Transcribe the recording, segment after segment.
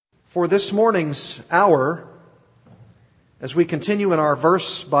For this morning's hour, as we continue in our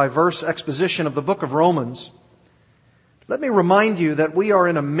verse-by-verse exposition of the book of Romans, let me remind you that we are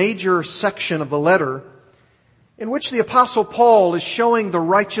in a major section of the letter in which the Apostle Paul is showing the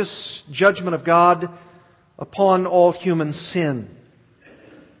righteous judgment of God upon all human sin.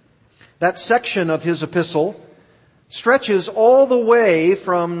 That section of his epistle stretches all the way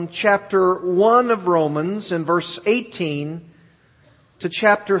from chapter 1 of Romans in verse 18 to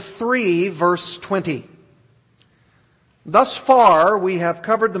chapter 3, verse 20. Thus far, we have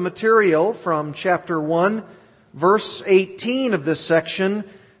covered the material from chapter 1, verse 18 of this section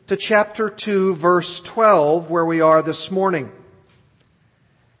to chapter 2, verse 12, where we are this morning.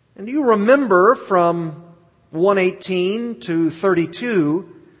 And you remember from 1:18 to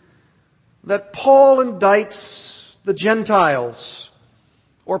 32 that Paul indicts the Gentiles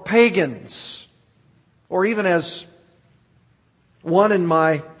or pagans, or even as one in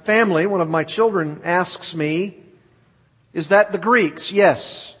my family, one of my children asks me, is that the Greeks?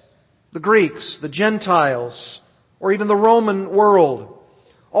 Yes, the Greeks, the Gentiles, or even the Roman world,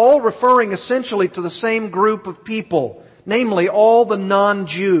 all referring essentially to the same group of people, namely all the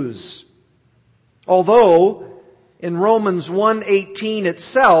non-Jews. Although in Romans 1:18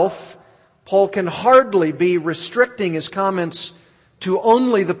 itself, Paul can hardly be restricting his comments to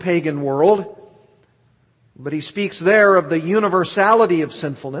only the pagan world, but he speaks there of the universality of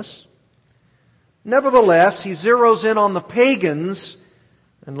sinfulness. Nevertheless, he zeroes in on the pagans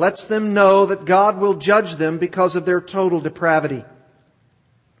and lets them know that God will judge them because of their total depravity.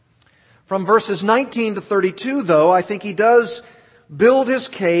 From verses 19 to 32, though, I think he does build his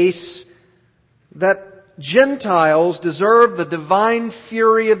case that Gentiles deserve the divine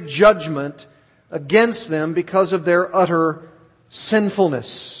fury of judgment against them because of their utter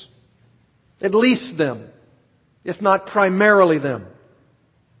sinfulness. At least them, if not primarily them.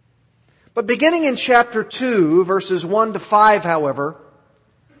 But beginning in chapter 2, verses 1 to 5, however,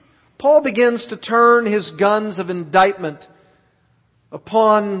 Paul begins to turn his guns of indictment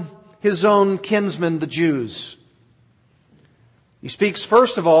upon his own kinsmen, the Jews. He speaks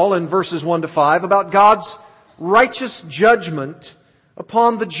first of all in verses 1 to 5 about God's righteous judgment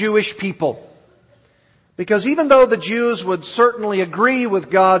upon the Jewish people. Because even though the Jews would certainly agree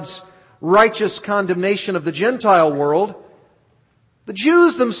with God's righteous condemnation of the Gentile world, the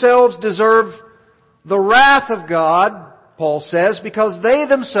Jews themselves deserve the wrath of God, Paul says, because they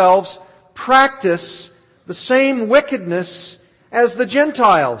themselves practice the same wickedness as the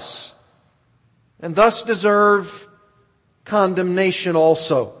Gentiles, and thus deserve condemnation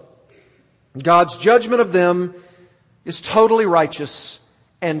also. God's judgment of them is totally righteous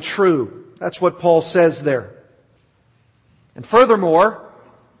and true. That's what Paul says there. And furthermore,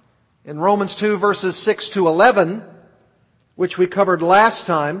 in Romans 2 verses 6 to 11, which we covered last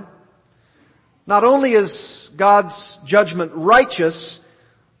time, not only is God's judgment righteous,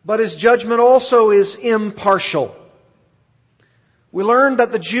 but His judgment also is impartial. We learned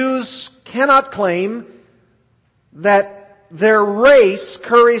that the Jews cannot claim that their race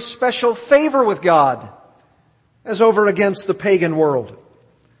curries special favor with God as over against the pagan world.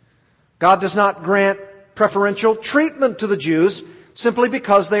 God does not grant preferential treatment to the Jews simply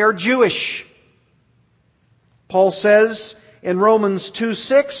because they are Jewish. Paul says in Romans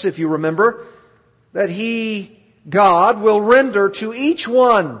 2:6, if you remember, that He, God, will render to each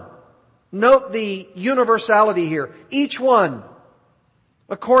one, note the universality here, each one,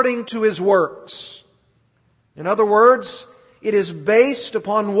 according to his works. In other words, it is based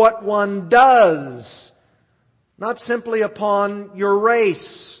upon what one does, not simply upon your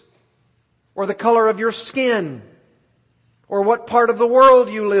race, or the color of your skin, or what part of the world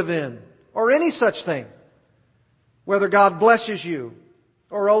you live in, or any such thing, whether God blesses you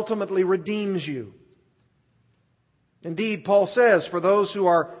or ultimately redeems you. Indeed, Paul says, for those who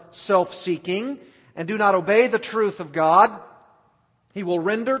are self-seeking and do not obey the truth of God, He will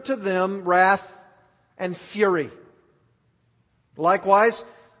render to them wrath and fury. Likewise,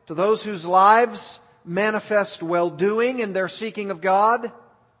 to those whose lives manifest well-doing in their seeking of God,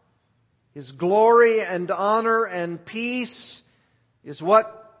 His glory and honor and peace is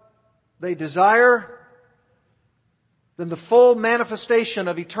what they desire, then the full manifestation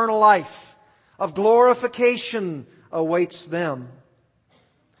of eternal life, of glorification, awaits them.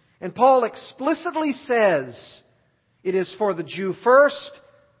 And Paul explicitly says it is for the Jew first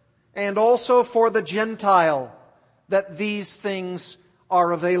and also for the Gentile that these things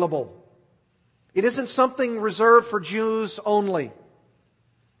are available. It isn't something reserved for Jews only.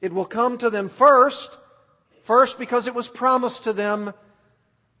 It will come to them first because it was promised to them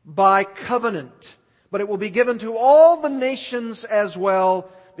by covenant. But it will be given to all the nations as well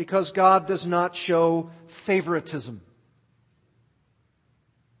because God does not show favoritism.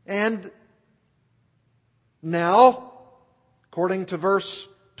 And now, according to verse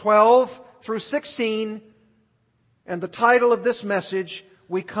 12 through 16, and the title of this message,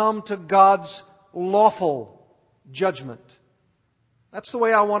 we come to God's lawful judgment. That's the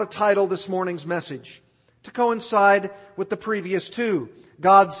way I want to title this morning's message, to coincide with the previous two.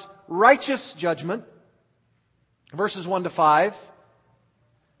 God's righteous judgment, verses 1 to 5.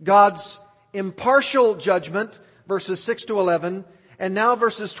 God's impartial judgment, verses 6 to 11. And now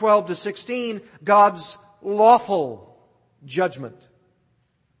verses 12 to 16, God's lawful judgment.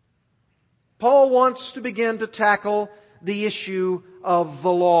 Paul wants to begin to tackle the issue of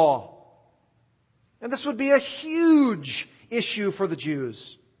the law. And this would be a huge issue for the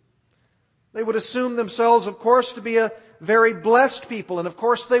Jews. They would assume themselves, of course, to be a very blessed people, and of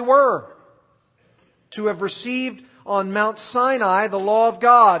course they were, to have received on Mount Sinai the law of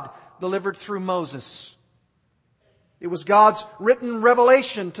God delivered through Moses. It was God's written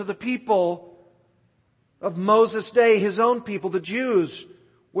revelation to the people of Moses' day, His own people, the Jews,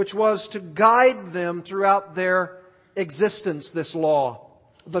 which was to guide them throughout their existence, this law,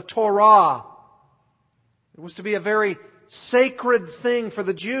 the Torah. It was to be a very sacred thing for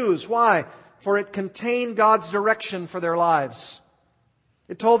the Jews. Why? For it contained God's direction for their lives.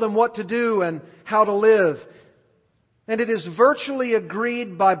 It told them what to do and how to live. And it is virtually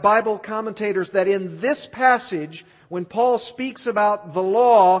agreed by Bible commentators that in this passage, when Paul speaks about the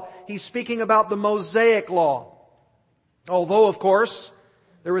law, he's speaking about the Mosaic law. Although, of course,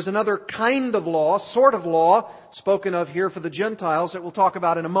 there is another kind of law, sort of law, spoken of here for the Gentiles that we'll talk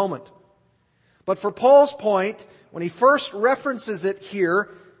about in a moment. But for Paul's point, when he first references it here,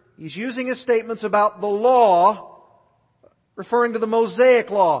 he's using his statements about the law, referring to the Mosaic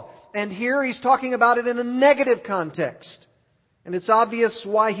law. And here he's talking about it in a negative context. And it's obvious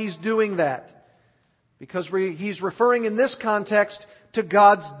why he's doing that. Because he's referring in this context to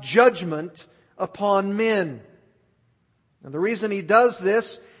God's judgment upon men. And the reason he does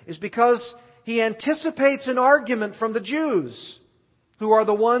this is because he anticipates an argument from the Jews, who are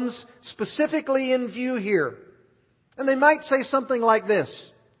the ones specifically in view here. And they might say something like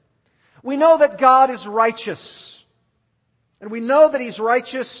this: we know that God is righteous, and we know that He's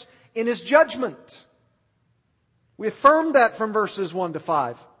righteous in His judgment. We affirm that from verses 1 to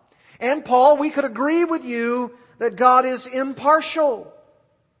 5. And Paul, we could agree with you that God is impartial.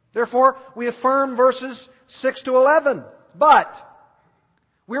 Therefore, we affirm verses 6 to 11. But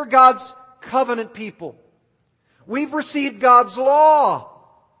we're God's covenant people. We've received God's law,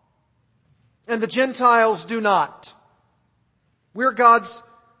 and the Gentiles do not. We're God's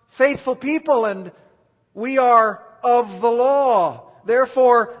faithful people, and we are of the law.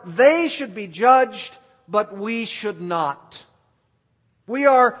 Therefore, they should be judged, but we should not. We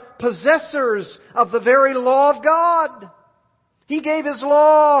are possessors of the very law of God. He gave His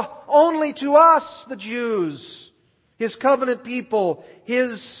law only to us, the Jews, His covenant people,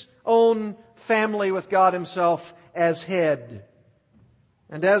 His own family with God Himself as head.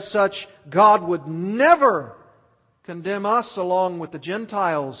 And as such, God would never condemn us along with the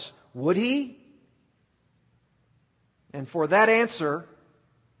Gentiles, would He? And for that answer,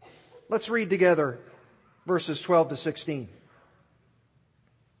 let's read together verses 12 to 16.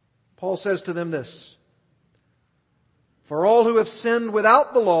 Paul says to them this: for all who have sinned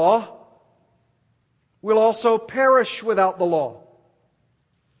without the law will also perish without the law.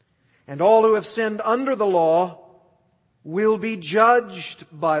 And all who have sinned under the law will be judged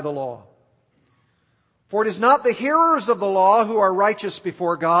by the law. For it is not the hearers of the law who are righteous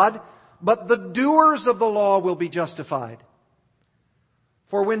before God, but the doers of the law will be justified.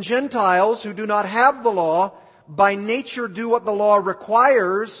 For when Gentiles who do not have the law by nature do what the law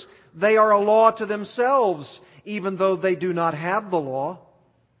requires, they are a law to themselves, even though they do not have the law.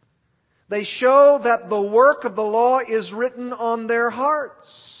 They show that the work of the law is written on their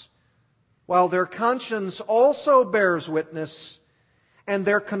hearts, while their conscience also bears witness, and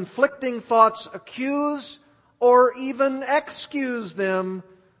their conflicting thoughts accuse or even excuse them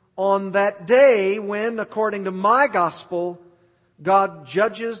on that day when, according to my gospel, God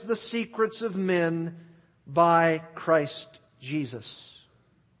judges the secrets of men by Christ Jesus.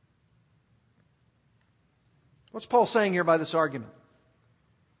 What's Paul saying here by this argument?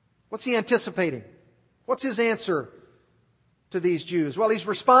 What's he anticipating? What's his answer to these Jews? Well, he's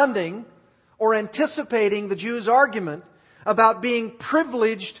responding or anticipating the Jews' argument about being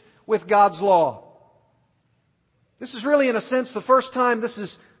privileged with God's law. This is really, in a sense, the first time this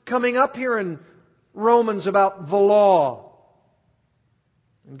is coming up here in Romans about the law.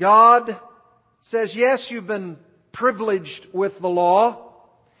 And God says, yes, you've been privileged with the law,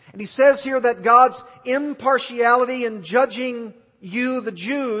 And he says here that God's impartiality in judging you, the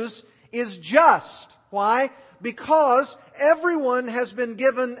Jews, is just. Why? Because everyone has been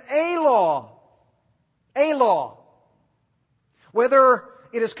given a law. A law. Whether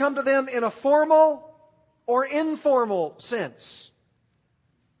it has come to them in a formal or informal sense.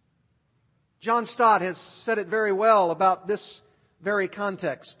 John Stott has said it very well about this very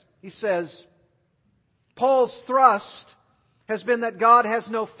context. He says, Paul's thrust has been that God has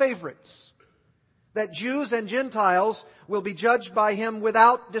no favorites, that Jews and Gentiles will be judged by Him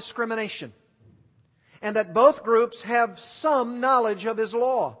without discrimination, and that both groups have some knowledge of His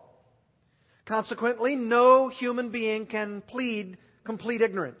law. Consequently, no human being can plead complete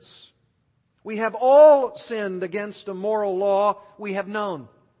ignorance. We have all sinned against a moral law we have known,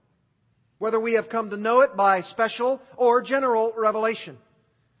 whether we have come to know it by special or general revelation,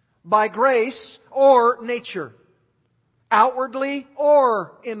 by grace or nature, outwardly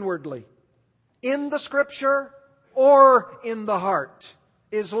or inwardly, in the Scripture or in the heart,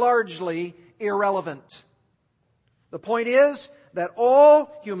 is largely irrelevant. The point is that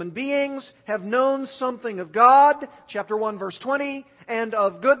all human beings have known something of God, chapter 1 verse 20, and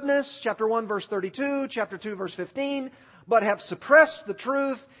of goodness, chapter 1 verse 32, chapter 2 verse 15, but have suppressed the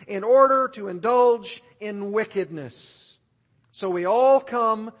truth in order to indulge in wickedness. So we all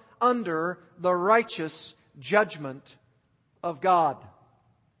come under the righteous judgment of God.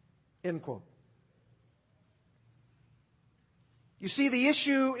 End quote. You see, the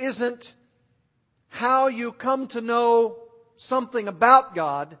issue isn't how you come to know something about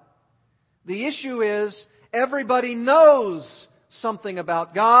God. The issue is everybody knows something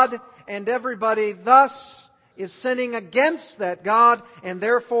about God, and everybody thus is sinning against that God, and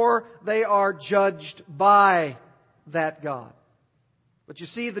therefore they are judged by that God. But you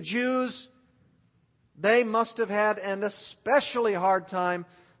see, the Jews, they must have had an especially hard time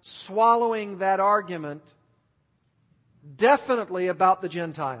swallowing that argument, definitely about the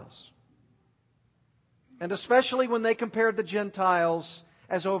Gentiles. And especially when they compared the Gentiles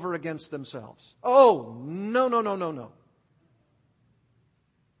as over against themselves. Oh, no.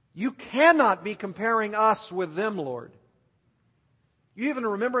 You cannot be comparing us with them, Lord. You even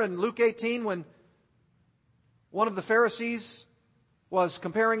remember in Luke 18 when one of the Pharisees was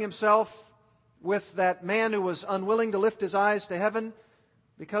comparing himself with that man who was unwilling to lift his eyes to heaven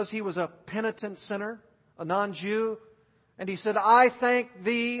because he was a penitent sinner, a non-Jew. And he said, I thank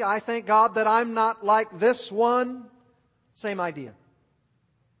Thee, I thank God that I'm not like this one. Same idea.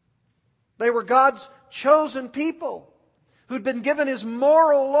 They were God's chosen people who'd been given His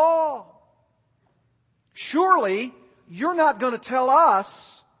moral law. Surely, you're not going to tell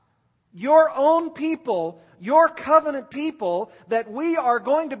us, your own people, your covenant people, that we are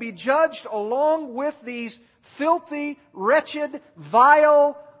going to be judged along with these filthy, wretched,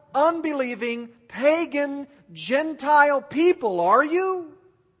 vile, unbelieving, pagan, Gentile people, are you?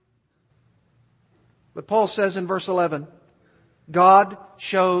 But Paul says in verse 11, God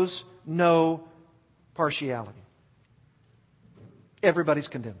shows no partiality. Everybody's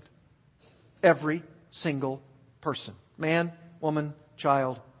condemned. Every single person. Man, woman,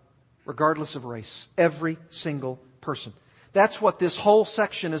 child, regardless of race. Every single person. That's what this whole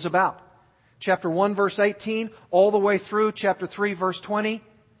section is about. Chapter 1 verse 18 all the way through chapter 3 verse 20.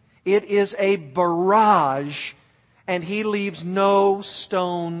 It is a barrage, and he leaves no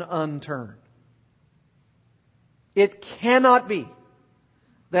stone unturned. It cannot be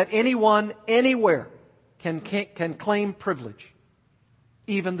that anyone, anywhere, can claim privilege.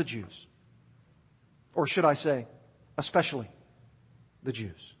 Even the Jews. Or should I say, especially the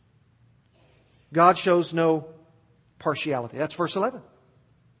Jews. God shows no partiality. That's verse 11.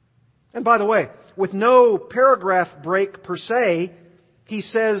 And by the way, with no paragraph break per se, he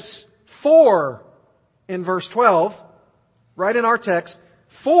says for in verse 12, right in our text,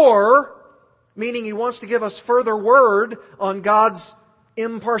 for, meaning he wants to give us further word on God's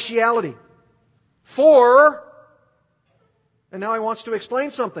impartiality. For, and now he wants to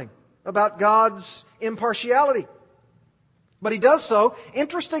explain something about God's impartiality. But he does so,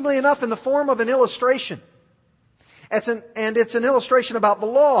 interestingly enough, in the form of an illustration. It's an illustration about the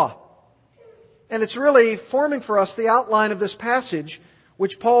law. And it's really forming for us the outline of this passage,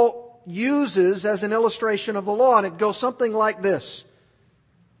 which Paul uses as an illustration of the law. And it goes something like this.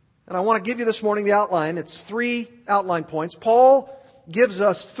 And I want to give you this morning the outline. It's 3 outline points. Paul gives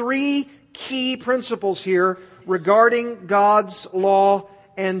us 3 key principles here regarding God's law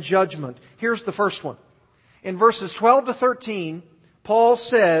and judgment. Here's the first one. In verses 12 to 13, Paul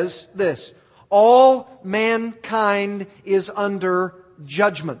says this: all mankind is under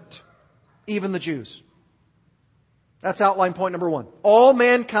judgment, even the Jews. That's outline point number 1. All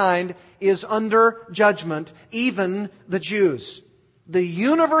mankind is under judgment, even the Jews. The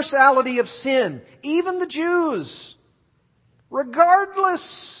universality of sin, even the Jews,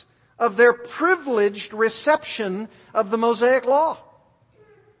 regardless of their privileged reception of the Mosaic Law.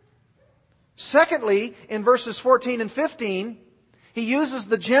 Secondly, in verses 14 and 15, he uses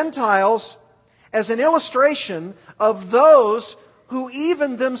the Gentiles as an illustration of those who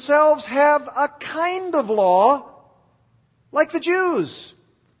even themselves have a kind of law like the Jews.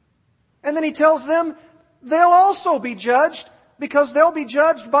 And then he tells them they'll also be judged because they'll be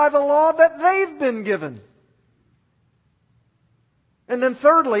judged by the law that they've been given. And then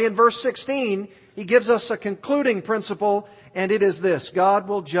thirdly, in verse 16, he gives us a concluding principle, and it is this: God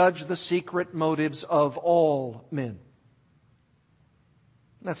will judge the secret motives of all men.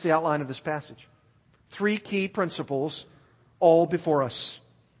 That's the outline of this passage. 3 key principles, all before us.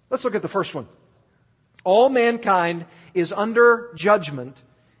 Let's look at the first one. All mankind is under judgment,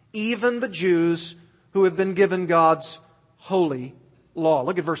 even the Jews who have been given God's holy law.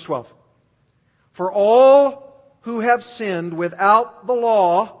 Look at verse 12. For all who have sinned without the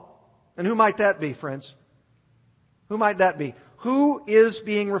law, and who might that be, friends? Who might that be? Who is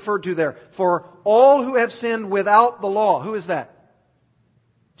being referred to there? For all who have sinned without the law. Who is that?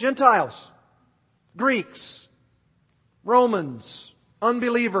 Gentiles, Greeks, Romans,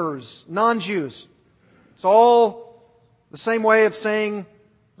 unbelievers, non-Jews. It's all the same way of saying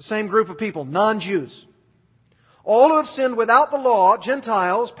the same group of people, non-Jews. All who have sinned without the law,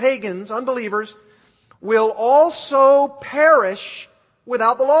 Gentiles, pagans, unbelievers, will also perish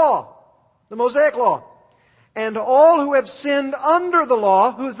without the law, the Mosaic law. And all who have sinned under the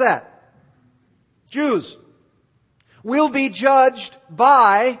law, who's that? Jews, will be judged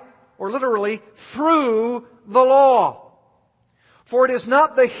by, or literally, through the law. For it is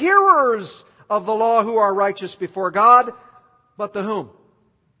not the hearers of the law who are righteous before God, but the whom?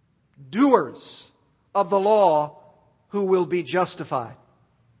 Doers of the law who will be justified.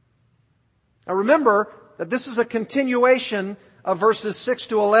 Now remember that this is a continuation of verses 6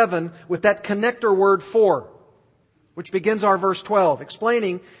 to 11 with that connector word for, which begins our verse 12,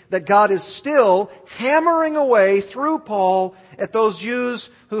 explaining that God is still hammering away through Paul at those Jews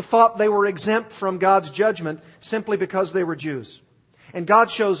who thought they were exempt from God's judgment simply because they were Jews. And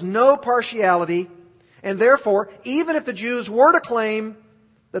God shows no partiality, and therefore, even if the Jews were to claim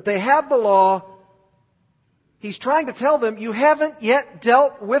that they have the law, He's trying to tell them, you haven't yet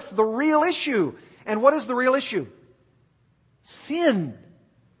dealt with the real issue. And what is the real issue? Sin.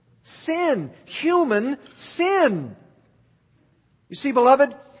 Sin. Human sin. You see,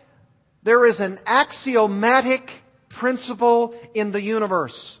 beloved, there is an axiomatic principle in the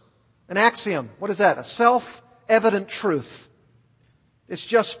universe. An axiom. What is that? A self-evident truth. It's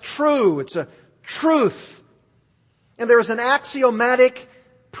just true. It's a truth. And there is an axiomatic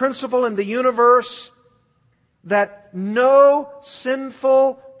principle in the universe that no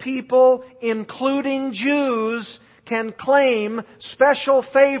sinful people, including Jews, can claim special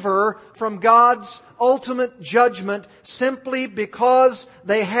favor from God's ultimate judgment simply because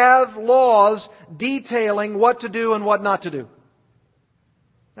they have laws detailing what to do and what not to do.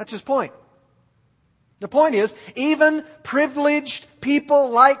 That's his point. The point is, even privileged people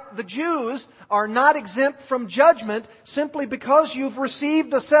like the Jews are not exempt from judgment simply because you've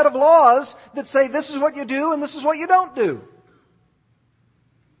received a set of laws that say this is what you do and this is what you don't do.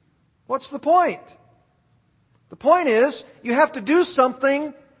 What's the point? The point is, you have to do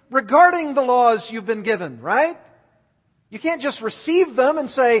something regarding the laws you've been given, right? You can't just receive them and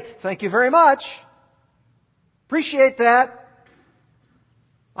say, thank you very much. Appreciate that.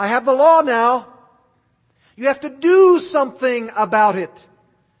 I have the law now. You have to do something about it.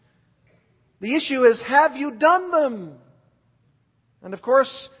 The issue is, have you done them? And of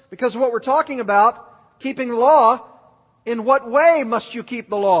course, because of what we're talking about, keeping the law, in what way must you keep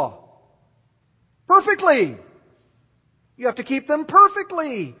the law? Perfectly. You have to keep them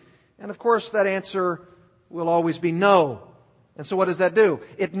perfectly. And of course, that answer will always be no. And so what does that do?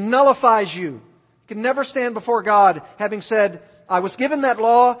 It nullifies you. You can never stand before God having said, I was given that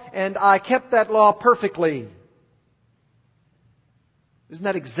law and I kept that law perfectly. Isn't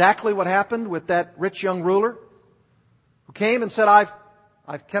that exactly what happened with that rich young ruler who came and said,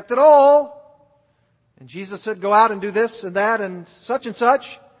 I've kept it all. And Jesus said, go out and do this and that and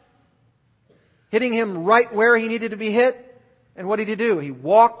such, hitting him right where he needed to be hit. And what did he do? He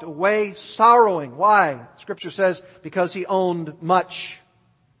walked away sorrowing. Why? Scripture says, because he owned much.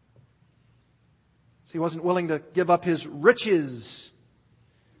 So he wasn't willing to give up his riches.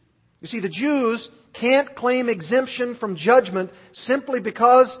 You see, the Jews can't claim exemption from judgment simply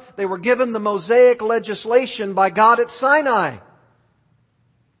because they were given the Mosaic legislation by God at Sinai.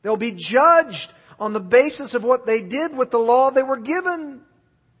 They'll be judged on the basis of what they did with the law they were given.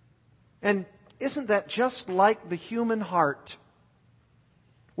 And isn't that just like the human heart?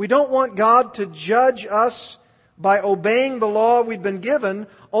 We don't want God to judge us by obeying the law we've been given,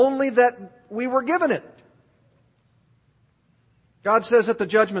 only that we were given it. God says at the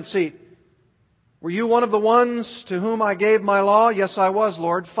judgment seat, "Were you one of the ones to whom I gave my law?" "Yes, I was,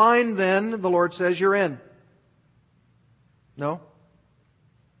 Lord." "Fine then," the Lord says, "you're in." No.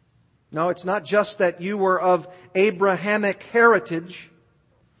 No, it's not just that you were of Abrahamic heritage.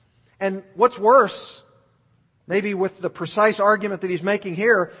 And what's worse, maybe with the precise argument that he's making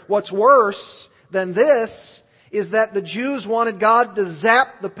here, what's worse than this is that the Jews wanted God to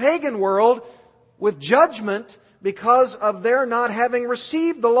zap the pagan world with judgment because of their not having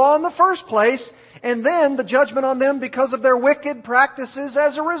received the law in the first place, and then the judgment on them because of their wicked practices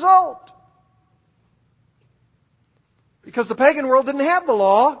as a result. Because the pagan world didn't have the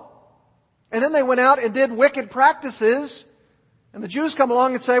law, and then they went out and did wicked practices, and the Jews come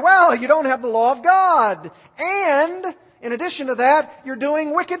along and say, "Well, you don't have the law of God, and in addition to that, you're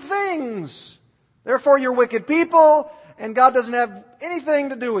doing wicked things. Therefore, you're wicked people, and God doesn't have anything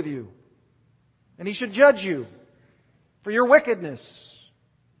to do with you. And He should judge you for your wickedness."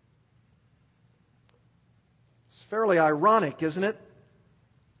 It's fairly ironic, isn't it?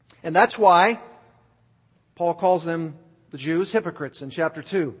 And that's why Paul calls them, the Jews, hypocrites in chapter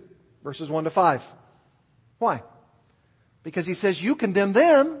 2, verses 1 to 5. Why? Because he says you condemn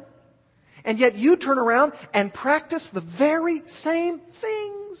them, and yet you turn around and practice the very same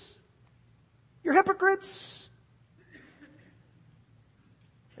things. You're hypocrites.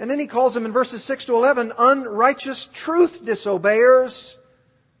 And then he calls them in verses 6 to 11 unrighteous truth disobeyers,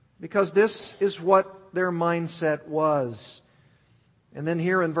 because this is what their mindset was. And then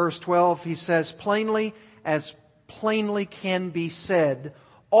here in verse 12 he says, plainly as plainly can be said,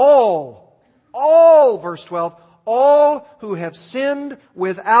 all, verse 12, all who have sinned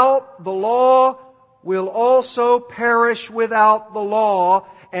without the law will also perish without the law,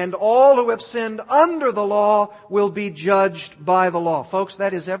 and all who have sinned under the law will be judged by the law. Folks,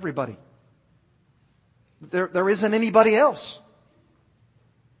 that is everybody. There isn't anybody else.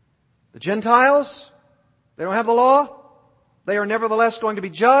 The Gentiles, they don't have the law. They are nevertheless going to be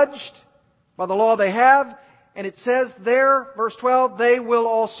judged by the law they have. And it says there, verse 12, they will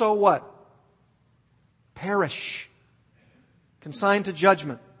also what? Perish. Consigned to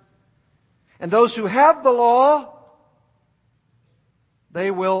judgment. And those who have the law,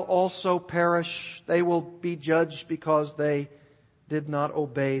 they will also perish. They will be judged because they did not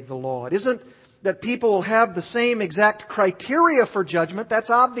obey the law. It isn't that people will have the same exact criteria for judgment. That's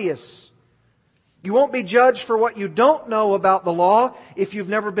obvious. You won't be judged for what you don't know about the law if you've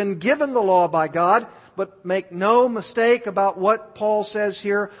never been given the law by God. But make no mistake about what Paul says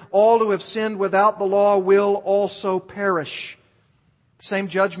here. All who have sinned without the law will also perish. Same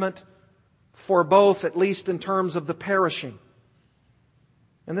judgment for both, at least in terms of the perishing.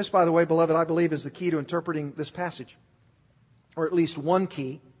 And this, by the way, beloved, I believe is the key to interpreting this passage. Or at least one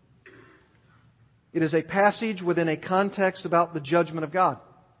key. It is a passage within a context about the judgment of God.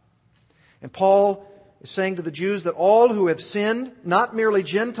 And Paul is saying to the Jews that all who have sinned, not merely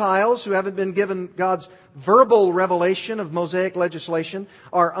Gentiles who haven't been given God's verbal revelation of Mosaic legislation,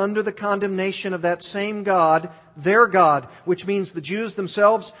 are under the condemnation of that same God, their God, which means the Jews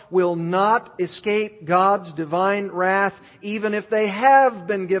themselves will not escape God's divine wrath, even if they have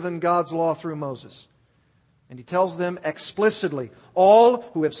been given God's law through Moses. And he tells them explicitly, all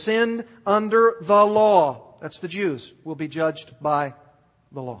who have sinned under the law, that's the Jews, will be judged by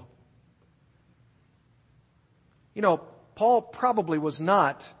the law. You know, Paul probably was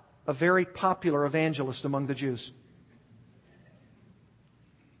not a very popular evangelist among the Jews.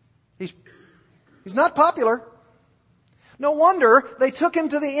 He's not popular. No wonder they took him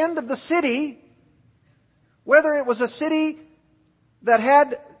to the end of the city, whether it was a city that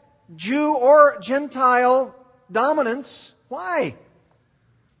had Jew or Gentile dominance. Why?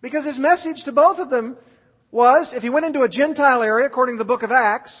 Because his message to both of them was, if he went into a Gentile area, according to the book of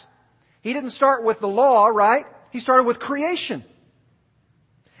Acts, he didn't start with the law, right? He started with creation.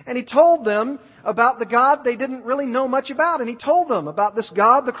 And he told them about the God they didn't really know much about. And he told them about this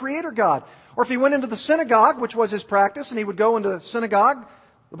God, the Creator God. Or if he went into the synagogue, which was his practice, and he would go into the synagogue,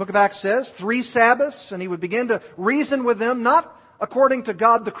 the book of Acts says, 3 Sabbaths, and he would begin to reason with them, not according to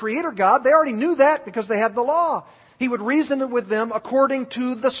God, the Creator God. They already knew that because they had the law. He would reason with them according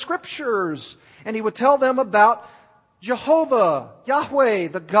to the Scriptures. And he would tell them about Jehovah, Yahweh,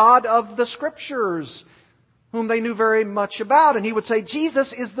 the God of the Scriptures, whom they knew very much about. And he would say,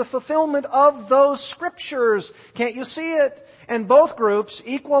 Jesus is the fulfillment of those Scriptures. Can't you see it? And both groups,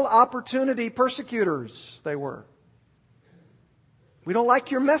 equal opportunity persecutors they were. We don't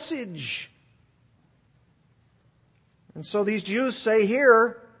like your message. And so these Jews say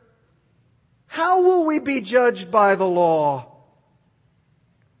here, how will we be judged by the law?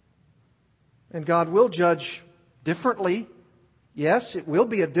 And God will judge differently. Yes, it will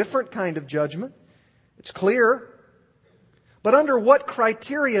be a different kind of judgment. It's clear. But under what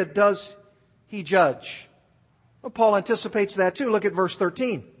criteria does He judge? Well, Paul anticipates that too. Look at verse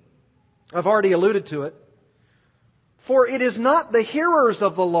 13. I've already alluded to it. For it is not the hearers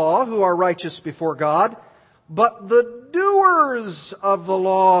of the law who are righteous before God, but the doers of the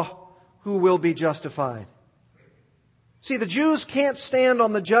law who will be justified. See, the Jews can't stand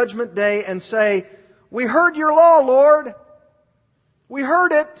on the judgment day and say, we heard your law, Lord. We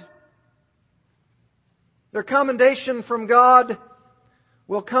heard it. Their commendation from God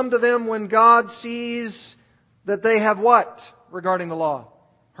will come to them when God sees that they have what regarding the law?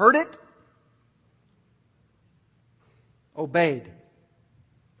 Heard it? Obeyed.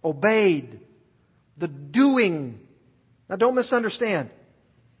 Obeyed. The doing. Now don't misunderstand.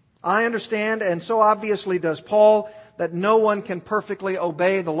 I understand, and so obviously does Paul, that no one can perfectly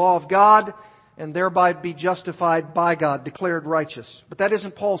obey the law of God and thereby be justified by God, declared righteous. But that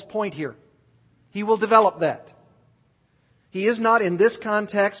isn't Paul's point here. He will develop that. He is not in this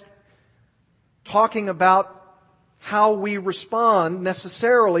context talking about how we respond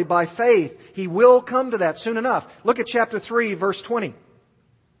necessarily by faith. He will come to that soon enough. Look at chapter 3, verse 20.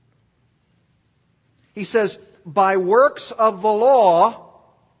 He says, by works of the law,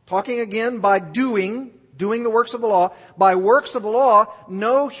 talking again by doing the works of the law, by works of the law,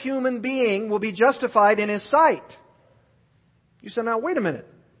 no human being will be justified in his sight. You say, now wait a minute.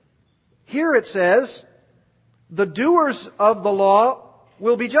 Here it says, the doers of the law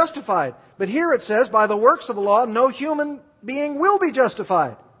will be justified. But here it says, by the works of the law, no human being will be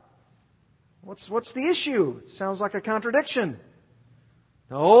justified. What's the issue? Sounds like a contradiction.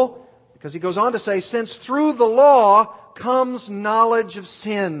 No, because he goes on to say, since through the law comes knowledge of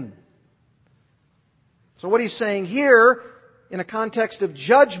sin. So what he's saying here, in a context of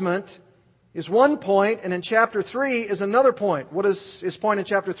judgment, is one point, and in chapter 3 is another point. What is his point in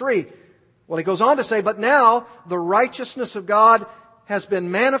chapter 3? Well, he goes on to say, but now the righteousness of God has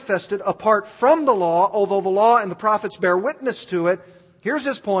been manifested apart from the law, although the law and the prophets bear witness to it. Here's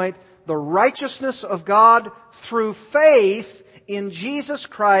his point. The righteousness of God through faith in Jesus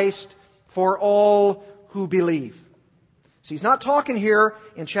Christ for all who believe. So he's not talking here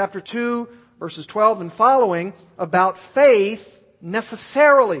in chapter 2, verses 12 and following, about faith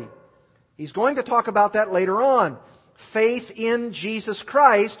necessarily. He's going to talk about that later on. Faith in Jesus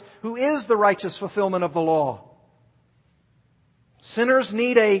Christ, who is the righteous fulfillment of the law. Sinners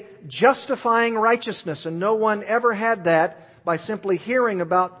need a justifying righteousness, and no one ever had that by simply hearing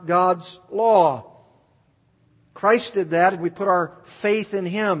about God's law. Christ did that, and we put our faith in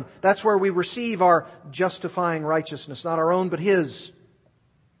Him. That's where we receive our justifying righteousness, not our own, but His.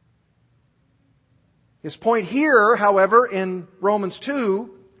 His point here, however, in Romans 2,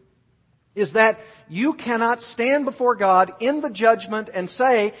 is that you cannot stand before God in the judgment and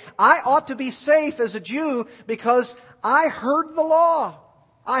say, I ought to be safe as a Jew because I heard the law.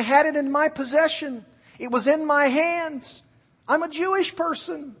 I had it in my possession. It was in my hands. I'm a Jewish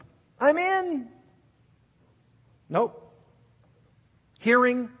person. I'm in. Nope.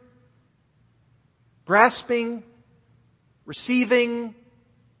 Hearing, grasping, receiving,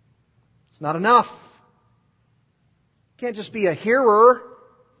 it's not enough. You can't just be a hearer.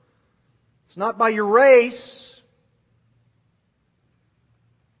 It's not by your race.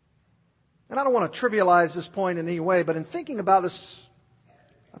 And I don't want to trivialize this point in any way, but in thinking about this,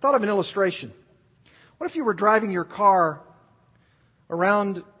 I thought of an illustration. What if you were driving your car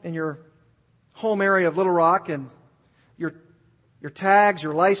around in your home area of Little Rock and your tags,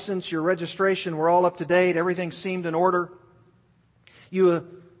 your license, your registration were all up to date, everything seemed in order. You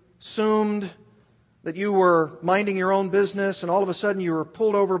assumed that you were minding your own business, and all of a sudden you were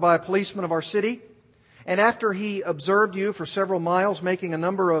pulled over by a policeman of our city. And after he observed you for several miles, making a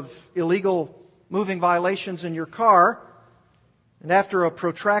number of illegal moving violations in your car, and after a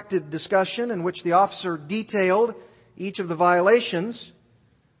protracted discussion in which the officer detailed each of the violations,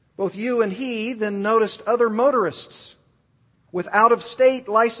 both you and he then noticed other motorists with out-of-state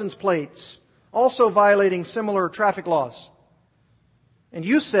license plates also violating similar traffic laws. And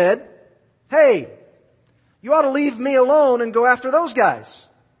you said, hey, you ought to leave me alone and go after those guys.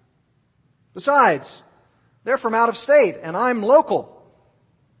 Besides, They're from out of state, and I'm local.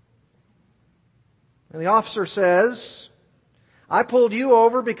 And the officer says, I pulled you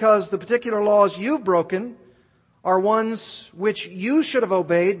over because the particular laws you've broken are ones which you should have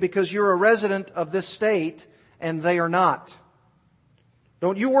obeyed because you're a resident of this state, and they are not.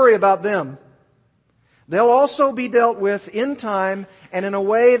 Don't you worry about them. They'll also be dealt with in time and in a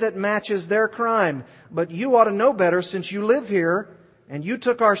way that matches their crime. But you ought to know better since you live here and you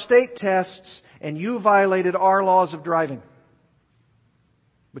took our state tests and you violated our laws of driving.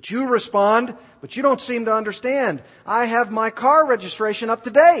 But you respond, but you don't seem to understand. I have my car registration up to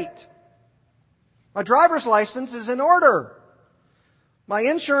date. My driver's license is in order. My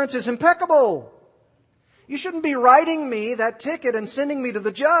insurance is impeccable. You shouldn't be writing me that ticket and sending me to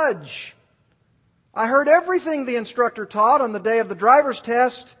the judge. I heard everything the instructor taught on the day of the driver's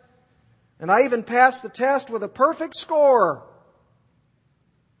test, and I even passed the test with a perfect score.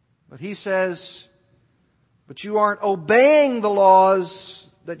 But he says, but you aren't obeying the laws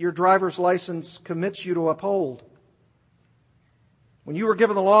that your driver's license commits you to uphold. When you were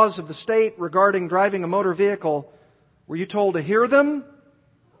given the laws of the state regarding driving a motor vehicle, were you told to hear them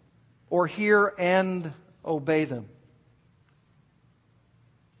or hear and obey them?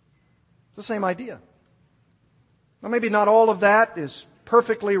 It's the same idea. Now, maybe not all of that is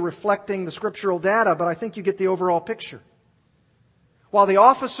perfectly reflecting the scriptural data, but I think you get the overall picture. While the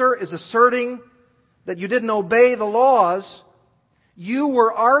officer is asserting that you didn't obey the laws, you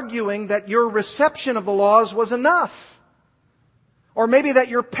were arguing that your reception of the laws was enough. Or maybe that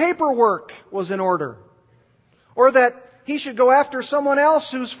your paperwork was in order. Or that he should go after someone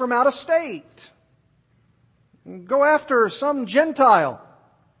else who's from out of state. Go after some Gentile.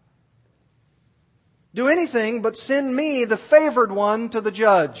 Do anything but send me, the favored one, to the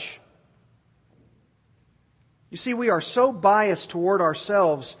judge. You see, we are so biased toward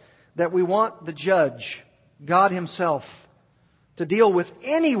ourselves that we want the judge, God Himself, to deal with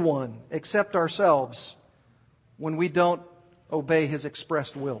anyone except ourselves when we don't obey His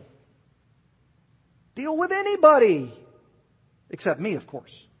expressed will. Deal with anybody except me, of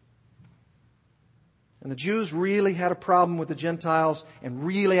course. And the Jews really had a problem with the Gentiles and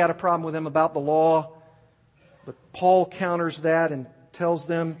really had a problem with them about the law. But Paul counters that and tells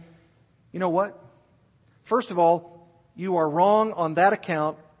them, you know what? First of all, you are wrong on that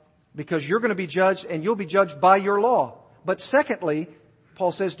account because you're going to be judged and you'll be judged by your law. But secondly,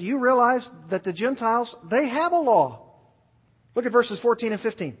 Paul says, do you realize that the Gentiles, they have a law? Look at verses 14 and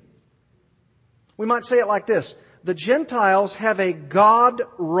 15. We might say it like this. The Gentiles have a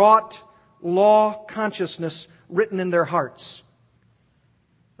God-wrought law consciousness written in their hearts.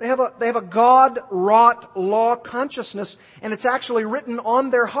 They have a God-wrought law consciousness, and it's actually written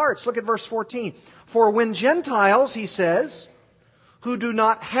on their hearts. Look at verse 14. For when Gentiles, he says, who do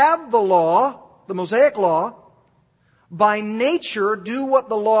not have the law, the Mosaic law, by nature do what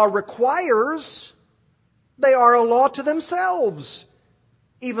the law requires, they are a law to themselves,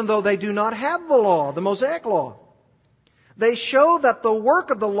 even though they do not have the law, the Mosaic law. They show that the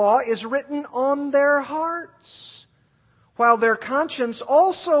work of the law is written on their hearts, while their conscience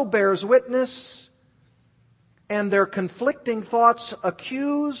also bears witness, and their conflicting thoughts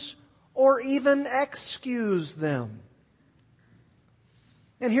accuse or even excuse them.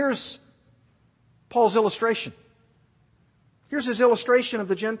 And here's Paul's illustration. Here's his illustration of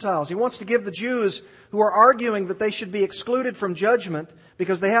the Gentiles. He wants to give the Jews who are arguing that they should be excluded from judgment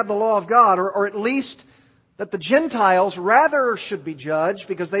because they have the law of God, or at least that the Gentiles rather should be judged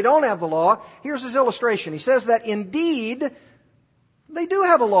because they don't have the law. Here's his illustration. He says that indeed they do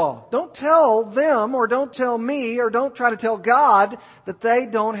have a law. Don't tell them or don't tell me or don't try to tell God that they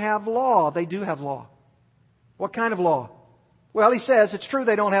don't have law. They do have law. What kind of law? Well, he says it's true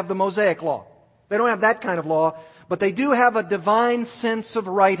they don't have the Mosaic law. They don't have that kind of law, but they do have a divine sense of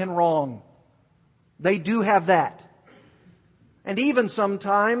right and wrong. They do have that. And even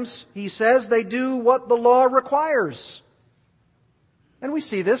sometimes, he says, they do what the law requires. And we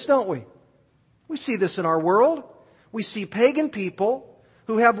see this, don't we? We see this in our world. We see pagan people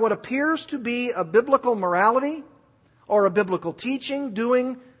who have what appears to be a biblical morality or a biblical teaching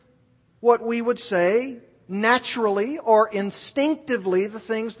doing what we would say naturally or instinctively the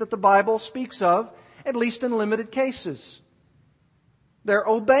things that the Bible speaks of, at least in limited cases. They're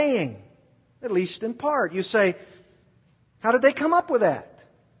obeying, at least in part. You say, how did they come up with that?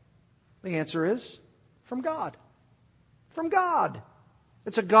 The answer is, from God. From God.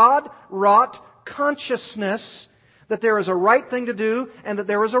 It's a God-wrought consciousness that there is a right thing to do and that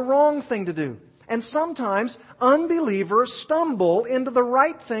there is a wrong thing to do. And sometimes unbelievers stumble into the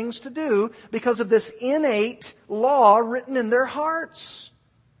right things to do because of this innate law written in their hearts.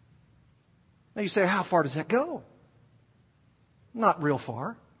 Now you say, how far does that go? Not real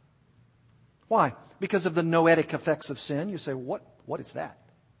far. Why? Because of the noetic effects of sin. You say, what is that?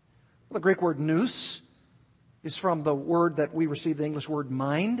 Well, the Greek word nous is from the word that we receive, the English word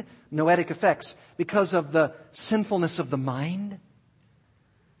mind. Noetic effects. Because of the sinfulness of the mind.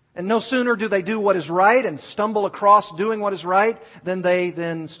 And no sooner do they do what is right and stumble across doing what is right than they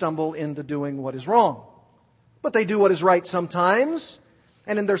then stumble into doing what is wrong. But they do what is right sometimes,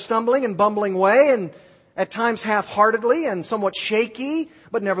 and in their stumbling and bumbling way, and at times half-heartedly and somewhat shaky,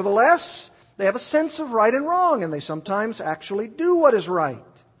 but nevertheless, they have a sense of right and wrong, and they sometimes actually do what is right.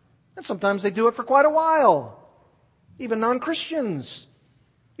 And sometimes they do it for quite a while. Even non-Christians.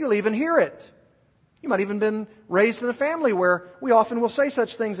 You'll even hear it. You might even been raised in a family where we often will say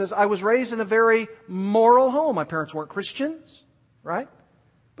such things as, I was raised in a very moral home. My parents weren't Christians, right?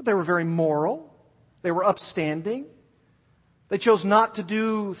 But they were very moral. They were upstanding. They chose not to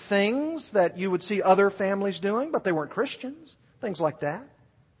do things that you would see other families doing, but they weren't Christians. Things like that.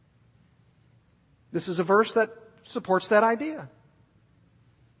 This is a verse that supports that idea.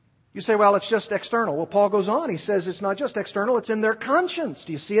 You say, well, it's just external. Well, Paul goes on. He says it's not just external, it's in their conscience.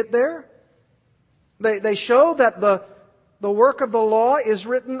 Do you see it there? They show that the work of the law is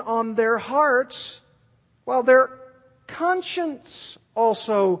written on their hearts, while their conscience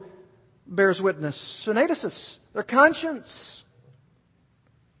also bears witness. Synedesis, their conscience.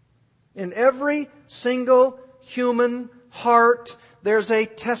 In every single human heart, there's a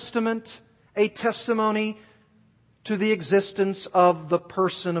testament, a testimony to the existence of the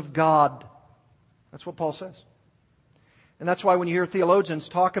person of God. That's what Paul says. And that's why when you hear theologians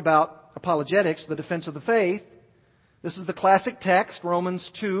talk about apologetics, the defense of the faith, this is the classic text, Romans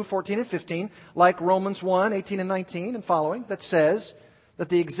 2, 14 and 15, like Romans 1, 18 and 19 and following, that says that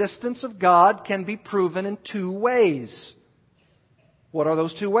the existence of God can be proven in two ways. What are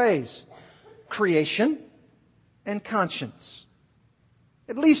those two ways? Creation and conscience.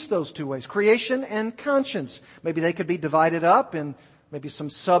 At least those two ways, creation and conscience. Maybe they could be divided up in maybe some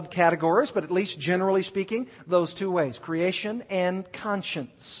subcategories, but at least generally speaking, those two ways, creation and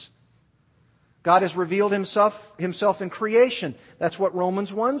conscience. God has revealed Himself in creation. That's what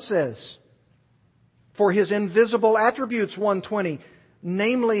Romans 1 says. For His invisible attributes, 1:20,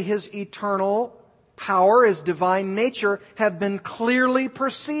 namely His eternal power, His divine nature, have been clearly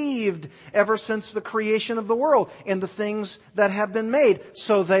perceived ever since the creation of the world in the things that have been made.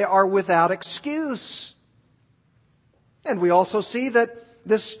 So they are without excuse. And we also see that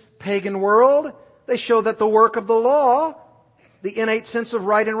this pagan world, they show that the work of the law, the innate sense of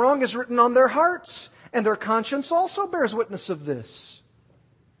right and wrong, is written on their hearts. And their conscience also bears witness of this.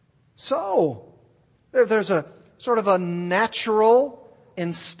 So, there's a sort of a natural,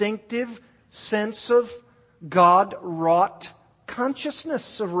 instinctive sense of God-wrought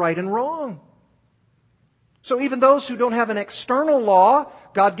consciousness of right and wrong. So even those who don't have an external law,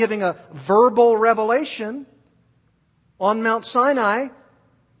 God giving a verbal revelation on Mount Sinai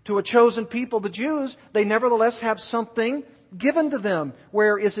to a chosen people, the Jews, they nevertheless have something given to them.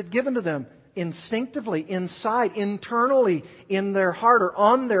 Where is it given to them? Instinctively, inside, internally, in their heart, or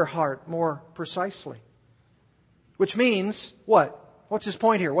on their heart, more precisely. Which means what? What's his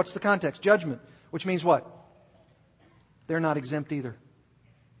point here? What's the context? Judgment. Which means what? They're not exempt either.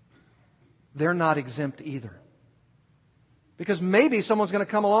 They're not exempt either. Because maybe someone's going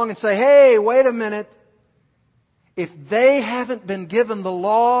to come along and say, hey, wait a minute. If they haven't been given the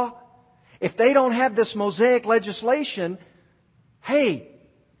law, if they don't have this Mosaic legislation, hey,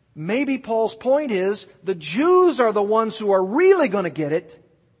 maybe Paul's point is the Jews are the ones who are really going to get it.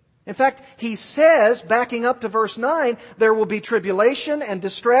 In fact, he says, backing up to verse 9, there will be tribulation and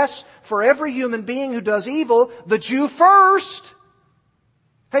distress for every human being who does evil, the Jew first.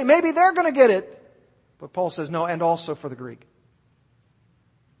 Hey, maybe they're going to get it. But Paul says, no, and also for the Greek.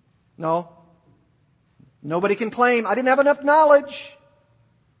 No. Nobody can claim, I didn't have enough knowledge.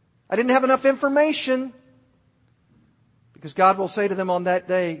 I didn't have enough information. Because God will say to them on that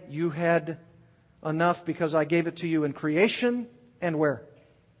day, you had enough because I gave it to you in creation and where?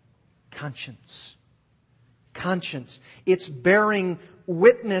 Conscience. Conscience. It's bearing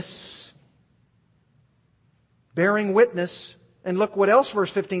witness. Bearing witness. And look what else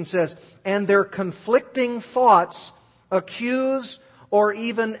verse 15 says. And their conflicting thoughts accuse or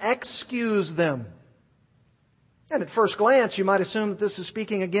even excuse them. And at first glance, you might assume that this is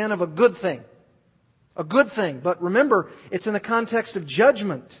speaking again of a good thing. A good thing. But remember, it's in the context of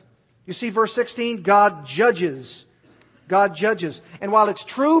judgment. You see verse 16, God judges. God judges. And while it's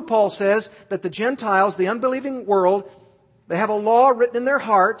true, Paul says, that the Gentiles, the unbelieving world, they have a law written in their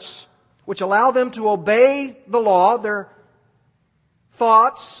hearts which allow them to obey the law. They're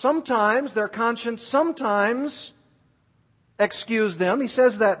thoughts, sometimes their conscience sometimes excuse them. He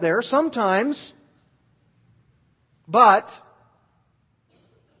says that there, sometimes. But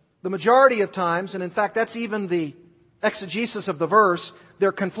the majority of times, and in fact that's even the exegesis of the verse,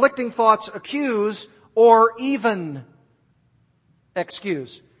 their conflicting thoughts accuse or even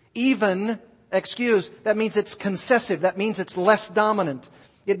excuse. Even excuse. That means it's concessive. That means it's less dominant.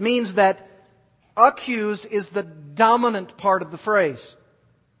 It means that accuse is the dominant part of the phrase.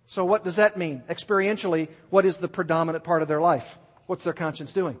 So what does that mean? Experientially, what is the predominant part of their life? What's their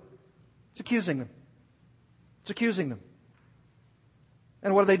conscience doing? It's accusing them. It's accusing them.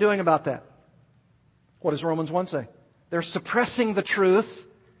 And what are they doing about that? What does Romans 1 say? They're suppressing the truth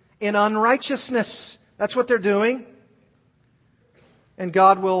in unrighteousness. That's what they're doing. And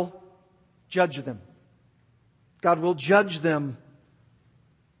God will judge them. God will judge them.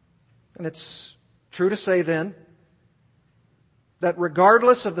 And it's true to say then that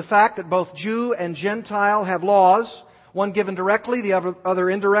regardless of the fact that both Jew and Gentile have laws, one given directly, the other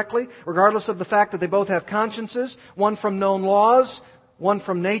indirectly, regardless of the fact that they both have consciences, one from known laws, one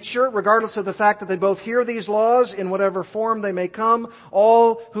from nature, regardless of the fact that they both hear these laws in whatever form they may come,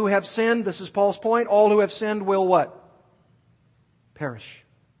 all who have sinned, this is Paul's point, all who have sinned will what? Perish.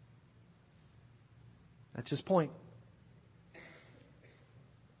 That's his point.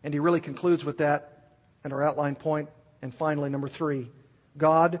 And he really concludes with that and our outline point. And finally, number 3,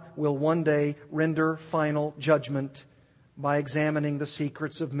 God will one day render final judgment by examining the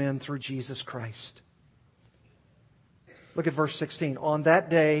secrets of men through Jesus Christ. Look at verse 16. On that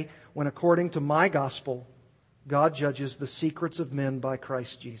day, when according to my gospel, God judges the secrets of men by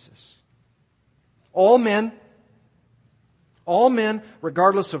Christ Jesus. All men,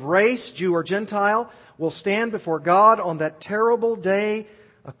 regardless of race, Jew or Gentile, will stand before God on that terrible day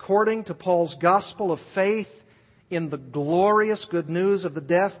according to Paul's gospel of faith in the glorious good news of the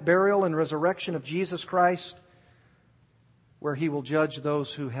death, burial, and resurrection of Jesus Christ, where He will judge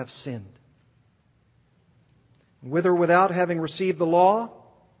those who have sinned. With or without having received the law,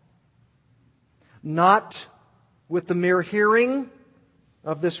 not with the mere hearing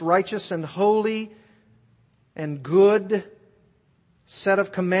of this righteous and holy and good set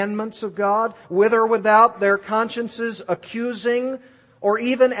of commandments of God, with or without their consciences accusing or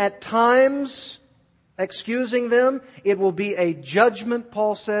even at times excusing them, it will be a judgment,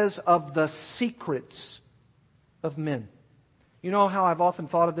 Paul says, of the secrets of men. You know how I've often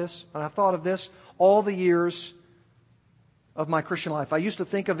thought of this? And I've thought of this all the years of my Christian life. I used to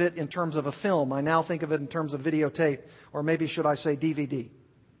think of it in terms of a film. I now think of it in terms of videotape, or maybe should I say DVD.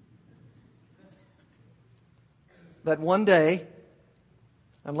 That one day,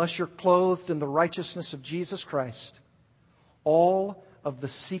 unless you're clothed in the righteousness of Jesus Christ, all of the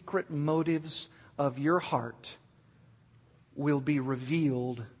secret motives of your heart will be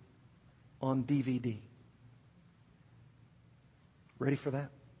revealed on DVD. Ready for that?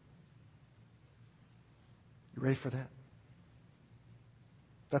 You ready for that?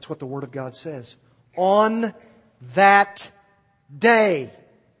 That's what the Word of God says. On that day.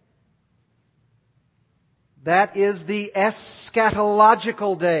 That is the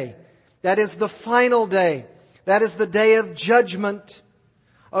eschatological day. That is the final day. That is the day of judgment.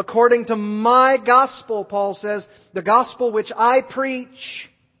 According to my gospel, Paul says, the gospel which I preach,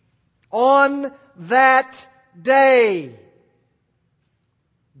 on that day,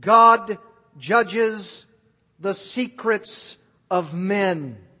 God judges the secrets of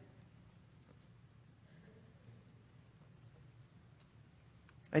men.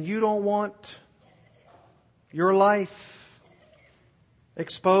 And you don't want your life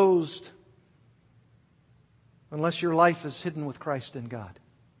exposed unless your life is hidden with Christ in God.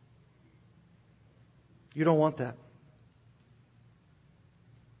 You don't want that.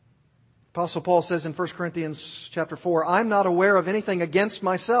 Apostle Paul says in 1 Corinthians chapter 4, I'm not aware of anything against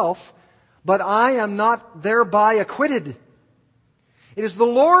myself, but I am not thereby acquitted. It is the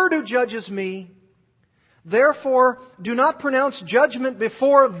Lord who judges me. Therefore, do not pronounce judgment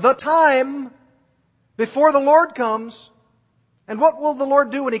before the time, before the Lord comes. And what will the Lord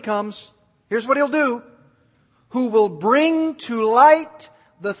do when He comes? Here's what He'll do. Who will bring to light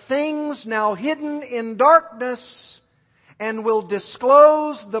the things now hidden in darkness, and will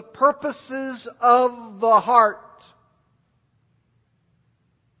disclose the purposes of the heart.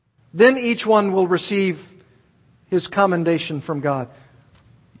 Then each one will receive his commendation from God.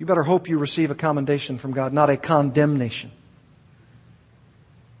 You better hope you receive a commendation from God, not a condemnation.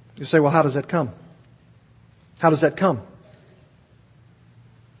 You say, well, how does that come? How does that come?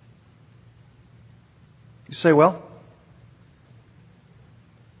 You say, well,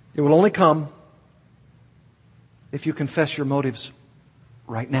 it will only come if you confess your motives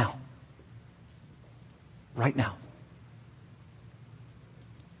right now. Right now.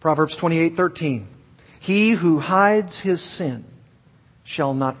 Proverbs 28:13. He who hides his sin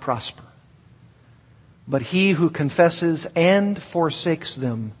shall not prosper, but he who confesses and forsakes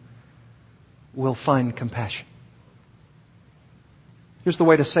them will find compassion. Here's the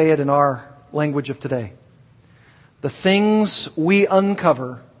way to say it in our language of today. The things we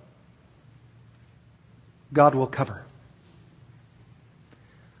uncover, God will cover.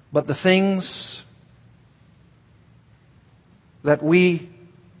 But the things that we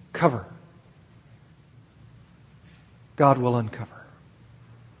cover, God will uncover.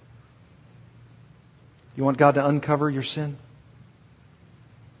 You want God to uncover your sin?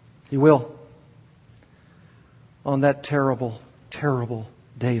 He will. On that terrible, terrible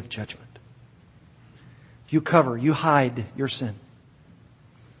day of judgment. You cover, you hide your sin.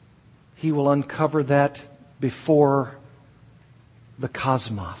 He will uncover that before the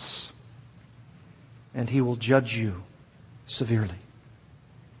cosmos. And He will judge you severely.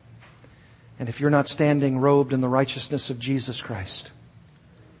 And if you're not standing robed in the righteousness of Jesus Christ,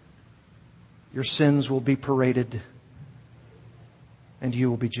 your sins will be paraded and you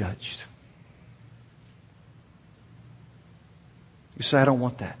will be judged. You say, I don't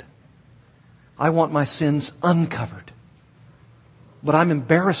want that. I want my sins uncovered. But I'm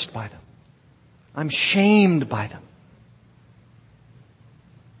embarrassed by them. I'm shamed by them.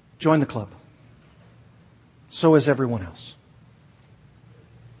 Join the club. So is everyone else.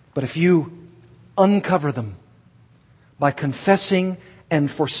 But if you uncover them by confessing and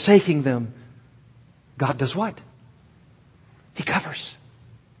forsaking them, God does what? He covers.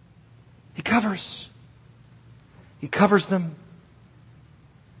 He covers. He covers them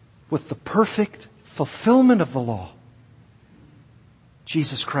with the perfect fulfillment of the law.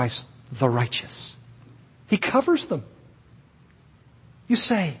 Jesus Christ, the righteous. He covers them. You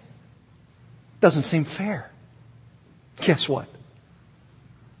say, doesn't seem fair. Guess what?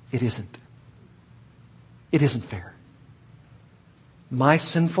 It isn't. It isn't fair. My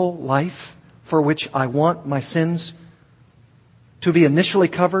sinful life, for which I want my sins to be initially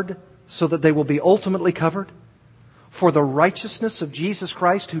covered so that they will be ultimately covered, for the righteousness of Jesus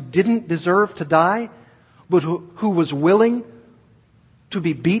Christ, who didn't deserve to die, but who was willing to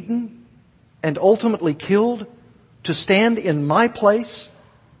be beaten and ultimately killed to stand in my place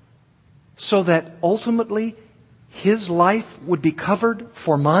so that ultimately His life would be covered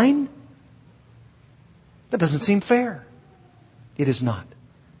for mine? That doesn't seem fair. It is not.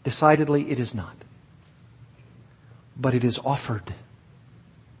 Decidedly, it is not. But it is offered.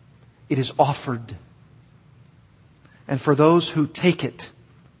 It is offered. And for those who take it,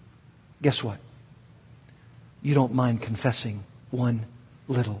 guess what? You don't mind confessing one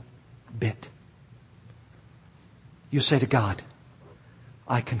little bit. You say to God,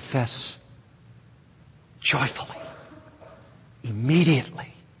 I confess joyfully,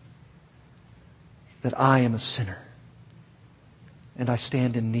 immediately, that I am a sinner and I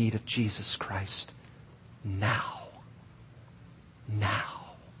stand in need of Jesus Christ now. Now.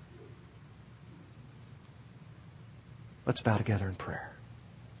 Let's bow together in prayer.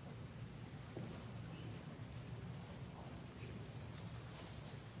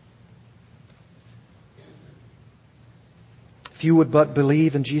 If you would but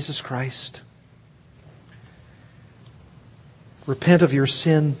believe in Jesus Christ, repent of your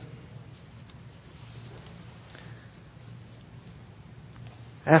sin,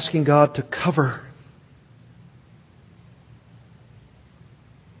 asking God to cover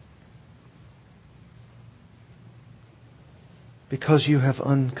because you have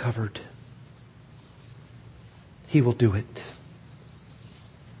uncovered, He will do it.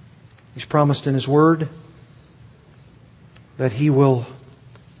 He's promised in His Word that He will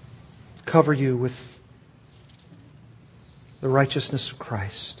cover you with the righteousness of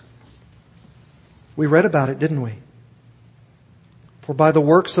Christ. We read about it, didn't we? For by the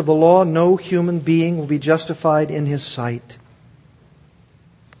works of the law, no human being will be justified in his sight.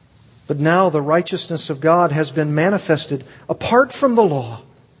 But now the righteousness of God has been manifested apart from the law.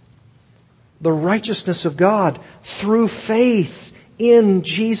 The righteousness of God through faith in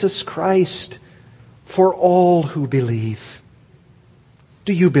Jesus Christ for all who believe.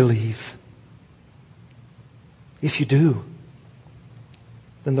 Do you believe? If you do,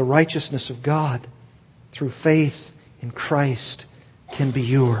 then the righteousness of God through faith in Christ can be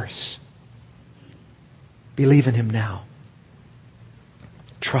yours. Believe in Him now.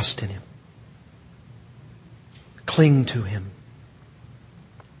 Trust in Him. Cling to Him.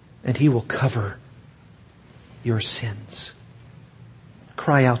 And He will cover your sins.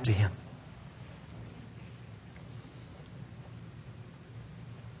 Cry out to Him.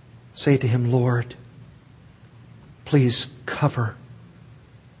 Say to Him, Lord, please cover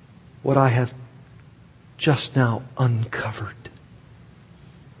what I have just now uncovered.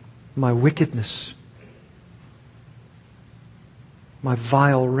 My wickedness, my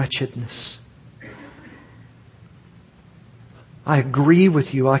vile wretchedness. I agree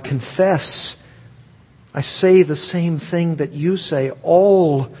with you. I confess. I say the same thing that you say.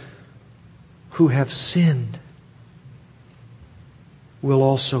 All who have sinned will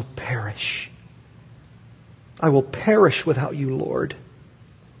also perish. I will perish without you, Lord.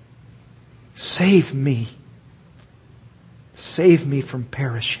 Save me. Save me from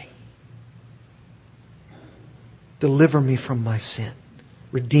perishing. Deliver me from my sin.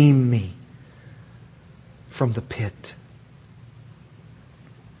 Redeem me from the pit.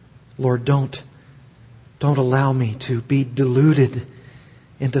 Lord, don't allow me to be deluded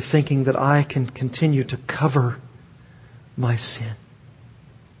into thinking that I can continue to cover my sin,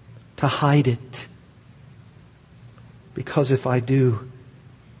 to hide it. Because if I do,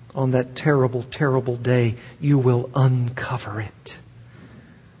 on that terrible, terrible day, you will uncover it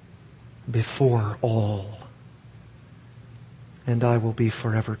before all. And I will be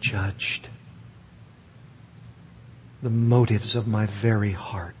forever judged. The motives of my very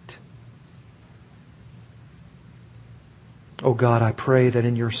heart. Oh God, I pray that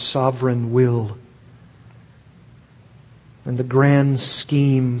in your sovereign will and the grand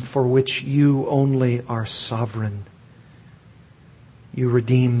scheme for which you only are sovereign, you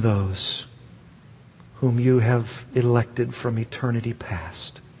redeem those whom you have elected from eternity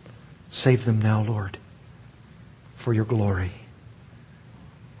past. Save them now, Lord, for your glory.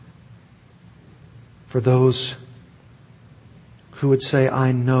 For those who would say,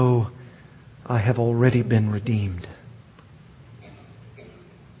 I know I have already been redeemed,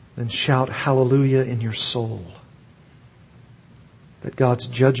 then shout hallelujah in your soul that God's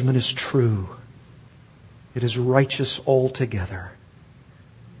judgment is true. It is righteous altogether.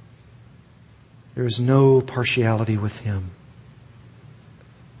 There is no partiality with Him.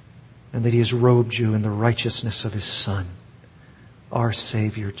 And that He has robed you in the righteousness of His Son, our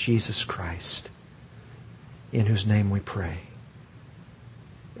Savior, Jesus Christ, in whose name we pray.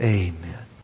 Amen.